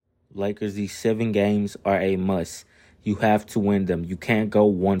Lakers, these 7 games are a must. You have to win them. You can't go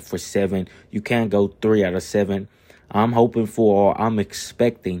 1 for 7. You can't go 3 out of 7. I'm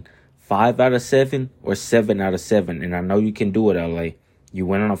expecting 5 out of 7 or 7 out of 7. And I know you can do it, LA. You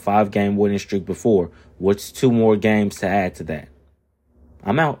went on a 5-game winning streak before. What's 2 more games to add to that?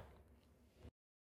 I'm out.